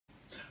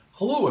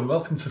Hello and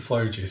welcome to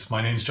Flower Juice.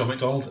 My name's John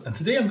McDonald and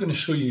today I'm going to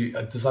show you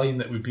a design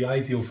that would be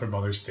ideal for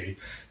Mother's Day.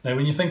 Now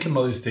when you think of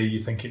Mother's Day you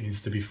think it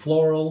needs to be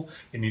floral,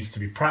 it needs to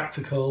be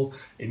practical,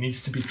 it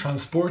needs to be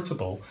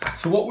transportable.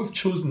 So what we've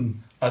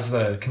chosen as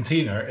the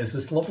container is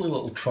this lovely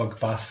little Trug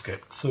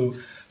basket. So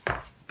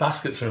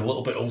baskets are a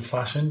little bit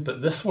old-fashioned,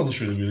 but this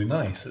one's really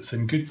nice. It's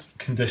in good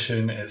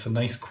condition, it's a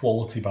nice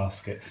quality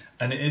basket,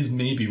 and it is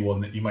maybe one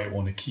that you might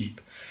want to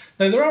keep.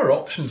 Now there are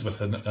options with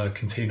a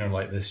container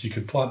like this. You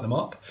could plant them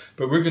up,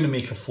 but we're going to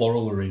make a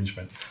floral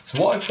arrangement.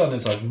 So what I've done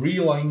is I've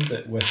relined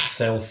it with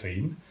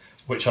cellophane,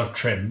 which I've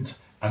trimmed,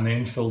 and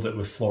then filled it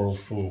with floral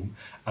foam.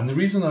 And the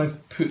reason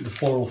I've put the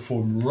floral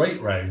foam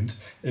right round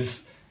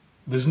is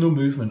there's no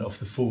movement of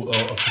the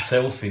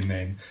cellophane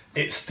then.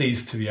 It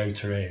stays to the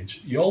outer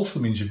edge. It also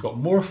means you've got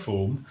more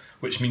foam,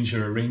 which means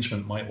your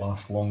arrangement might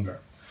last longer.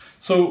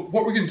 So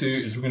what we're going to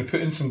do is we're going to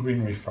put in some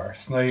greenery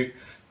first. Now,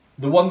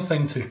 the one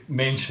thing to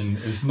mention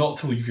is not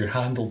to leave your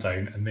handle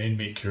down and then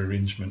make your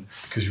arrangement,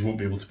 because you won't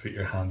be able to put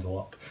your handle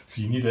up.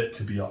 So you need it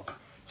to be up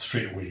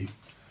straight away.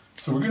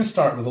 So we're going to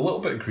start with a little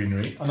bit of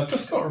greenery, and I've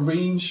just got a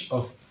range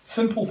of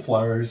simple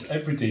flowers,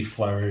 everyday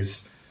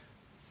flowers,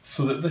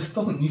 so that this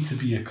doesn't need to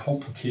be a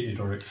complicated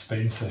or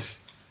expensive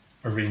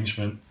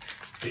arrangement.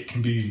 It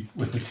can be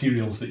with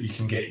materials that you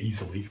can get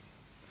easily.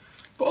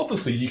 But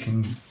obviously you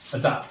can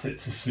adapt it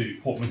to suit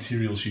what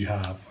materials you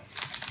have.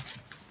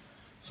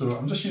 So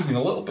I'm just using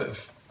a little bit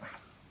of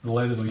the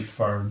leatherleaf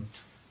fern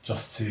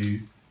just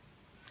to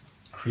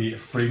create a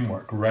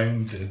framework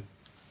around the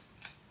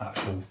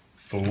actual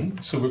foam.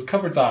 So we've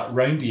covered that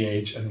round the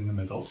edge and in the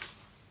middle.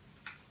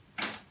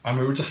 And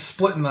we were just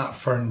splitting that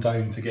fern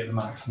down to get the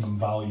maximum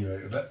value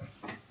out of it.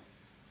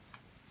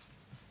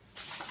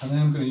 And then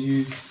I'm going to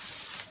use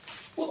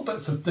little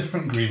bits of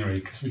different greenery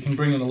because we can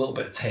bring in a little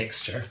bit of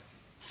texture.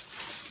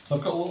 So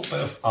I've got a little bit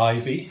of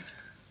ivy,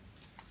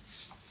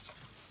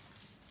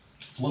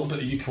 a little bit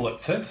of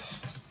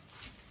eucalyptus,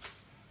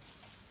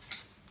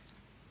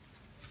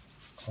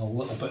 a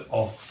little bit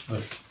of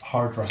the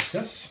hard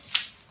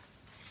ruscus,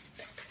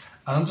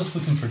 and I'm just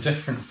looking for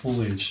different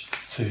foliage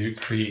to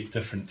create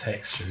different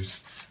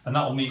textures, and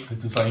that will make the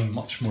design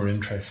much more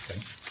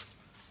interesting.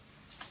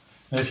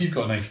 Now if you've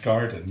got a nice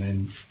garden,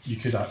 then you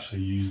could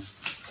actually use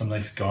some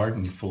nice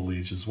garden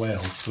foliage as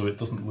well, so it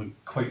doesn't look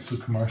quite so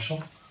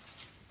commercial.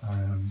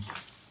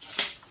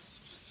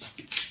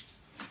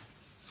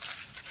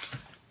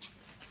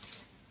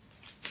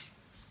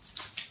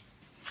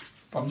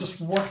 I'm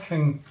just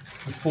working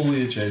the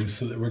foliage in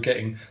so that we're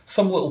getting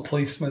some little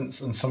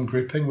placements and some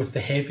grouping with the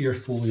heavier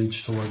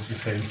foliage towards the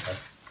centre.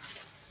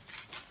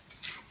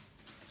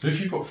 So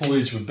if you've got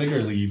foliage with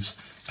bigger leaves,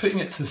 putting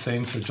it to the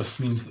centre just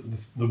means that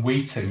the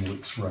weighting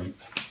looks right.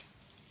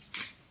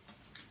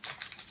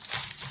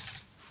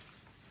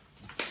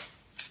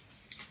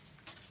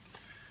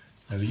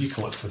 Now the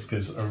eucalyptus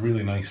gives a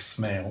really nice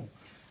smell.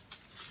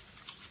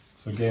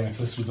 So again, if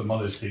this was a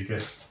Mother's Day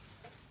gift,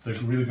 they're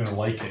really going to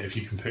like it if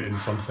you can put in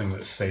something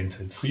that's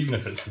scented. So even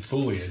if it's the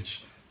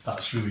foliage,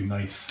 that's a really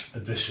nice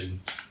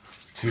addition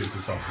to a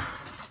design.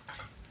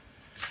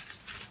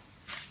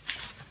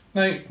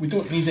 Now, we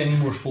don't need any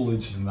more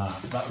foliage than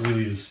that. That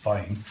really is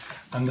fine.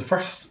 And the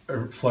first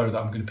flower that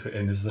I'm going to put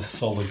in is this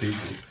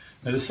solidago.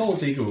 Now the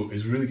solidago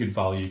is really good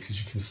value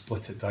because you can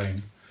split it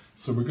down.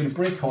 So we're going to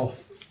break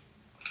off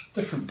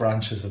different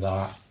branches of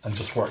that and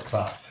just work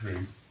that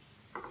through.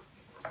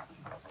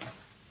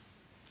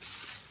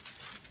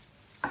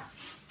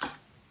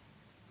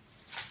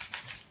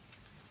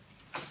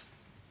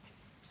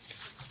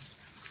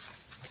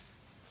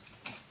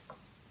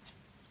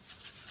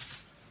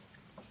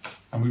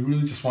 And we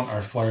really just want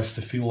our flowers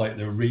to feel like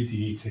they're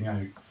radiating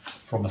out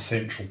from a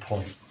central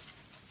point.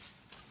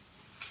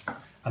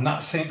 And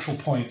that central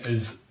point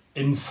is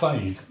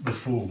inside the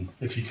foam,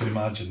 if you can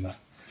imagine that.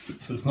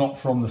 So it's not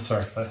from the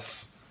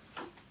surface.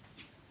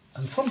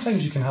 And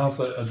sometimes you can have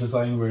a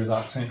design where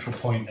that central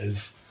point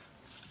is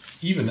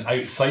even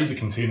outside the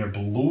container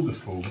below the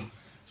foam.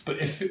 But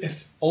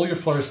if all your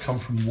flowers come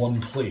from one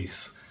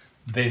place,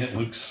 then it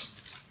looks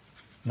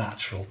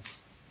natural.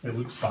 It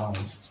looks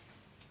balanced.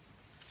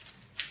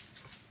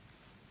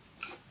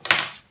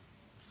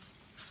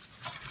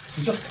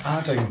 So just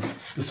adding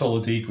the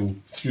solidago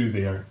through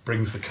there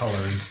brings the colour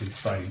into the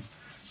design.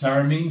 Now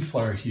our main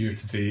flower here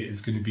today is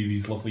going to be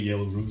these lovely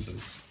yellow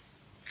roses.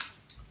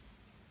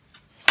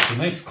 So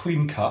nice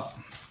clean cut.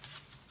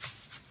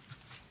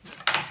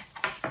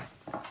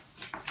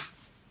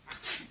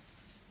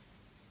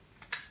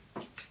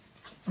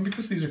 And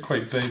because these are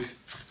quite big,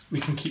 we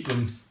can keep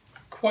them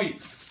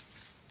quite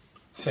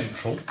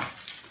central.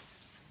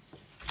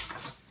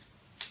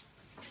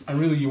 And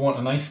really you want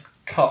a nice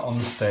cut on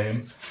the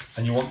stem,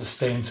 and you want the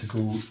stem to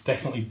go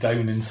definitely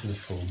down into the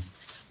foam.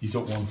 You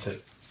don't want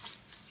it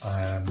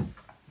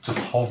just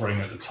hovering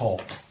at the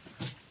top,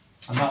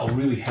 and that will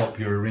really help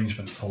your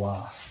arrangement to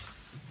last.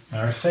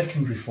 Now our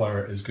secondary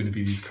flower is going to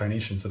be these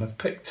carnations, and I've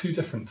picked two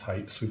different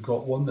types. We've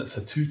got one that's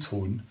a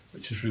two-tone,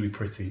 which is really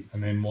pretty,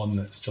 and then one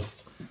that's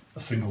just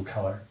a single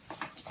colour.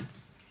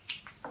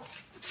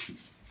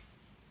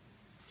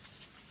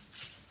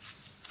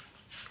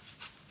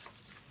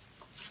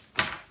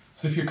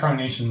 So if your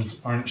carnations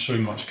aren't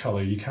showing much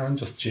colour, you can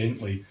just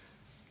gently,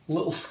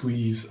 little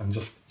squeeze and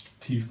just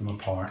tease them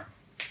apart.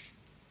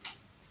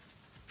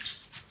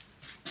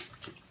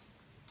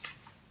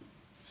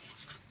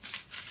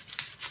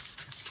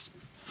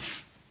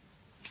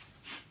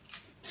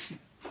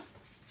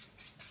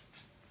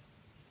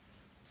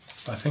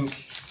 I think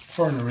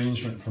for an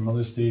arrangement for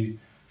Mother's Day,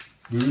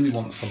 we really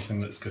want something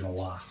that's going to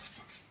last.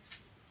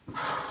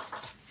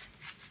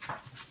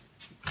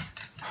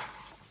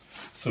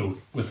 So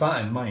with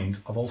that in mind,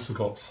 I've also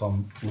got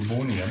some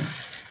limonium.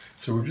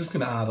 So we're just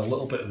going to add a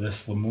little bit of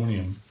this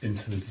limonium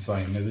into the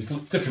design. Now there's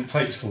different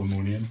types of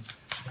limonium.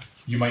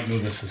 You might know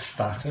this as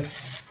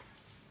status,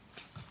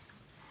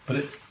 but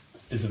it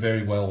is a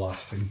very well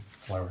lasting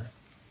flower.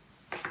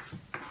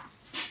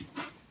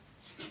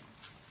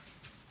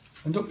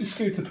 And don't be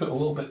scared to put a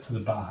little bit to the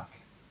back.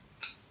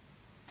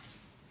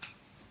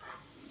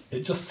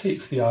 It just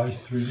takes the eye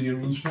through the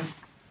arrangement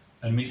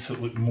and makes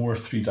it look more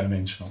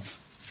three-dimensional.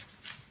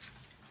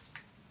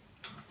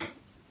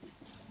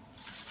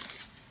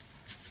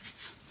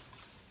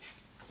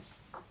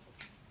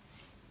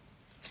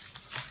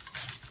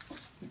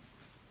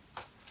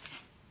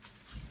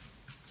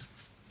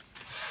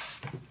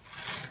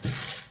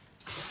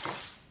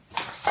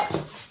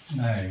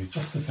 Now,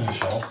 just to finish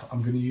off,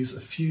 I'm going to use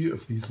a few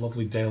of these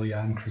lovely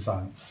Delianne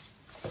chrysanthemums.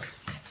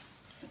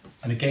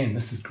 And again,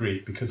 this is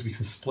great because we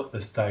can split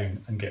this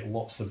down and get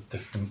lots of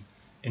different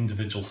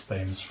individual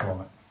stems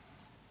from it.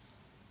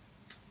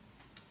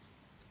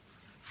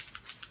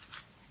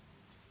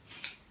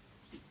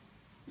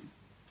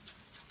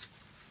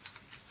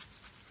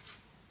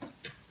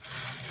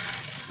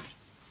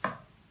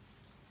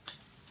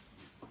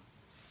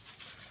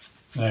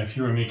 Now, if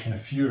you were making a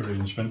few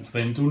arrangements,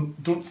 then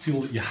don't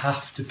feel that you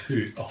have to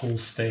put a whole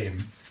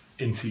stem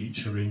into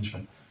each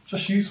arrangement.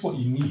 Just use what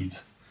you need,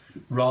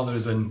 rather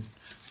than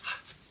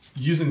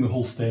using the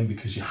whole stem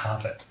because you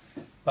have it.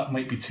 That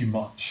might be too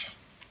much.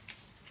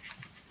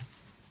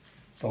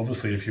 But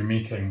obviously, if you're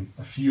making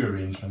a few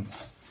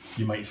arrangements,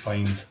 you might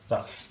find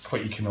that's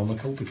quite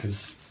economical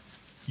because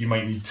you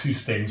might need 2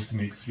 stems to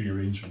make 3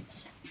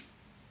 arrangements.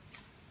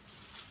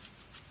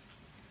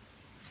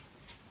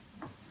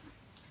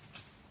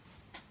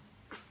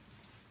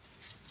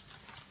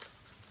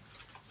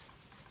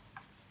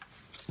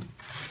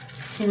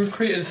 So we've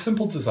created a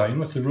simple design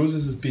with the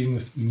roses as being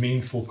the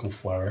main focal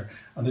flower,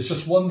 and there's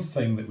just one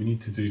thing that we need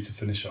to do to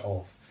finish it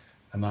off,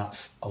 and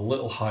that's a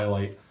little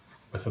highlight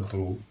with a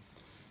bow.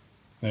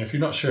 Now if you're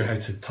not sure how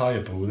to tie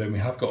a bow, then we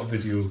have got a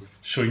video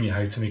showing you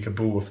how to make a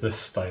bow of this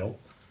style,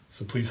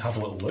 so please have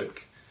a little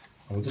look.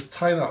 And we'll just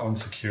tie that on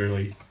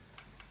securely,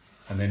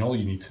 and then all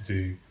you need to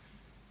do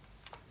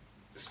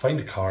is find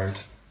a card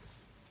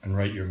and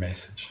write your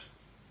message.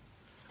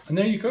 And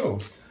there you go.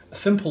 A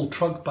simple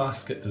Trug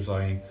basket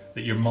design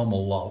that your mum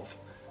will love.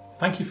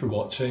 Thank you for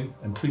watching,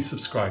 and please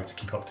subscribe to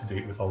keep up to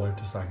date with all our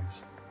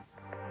designs.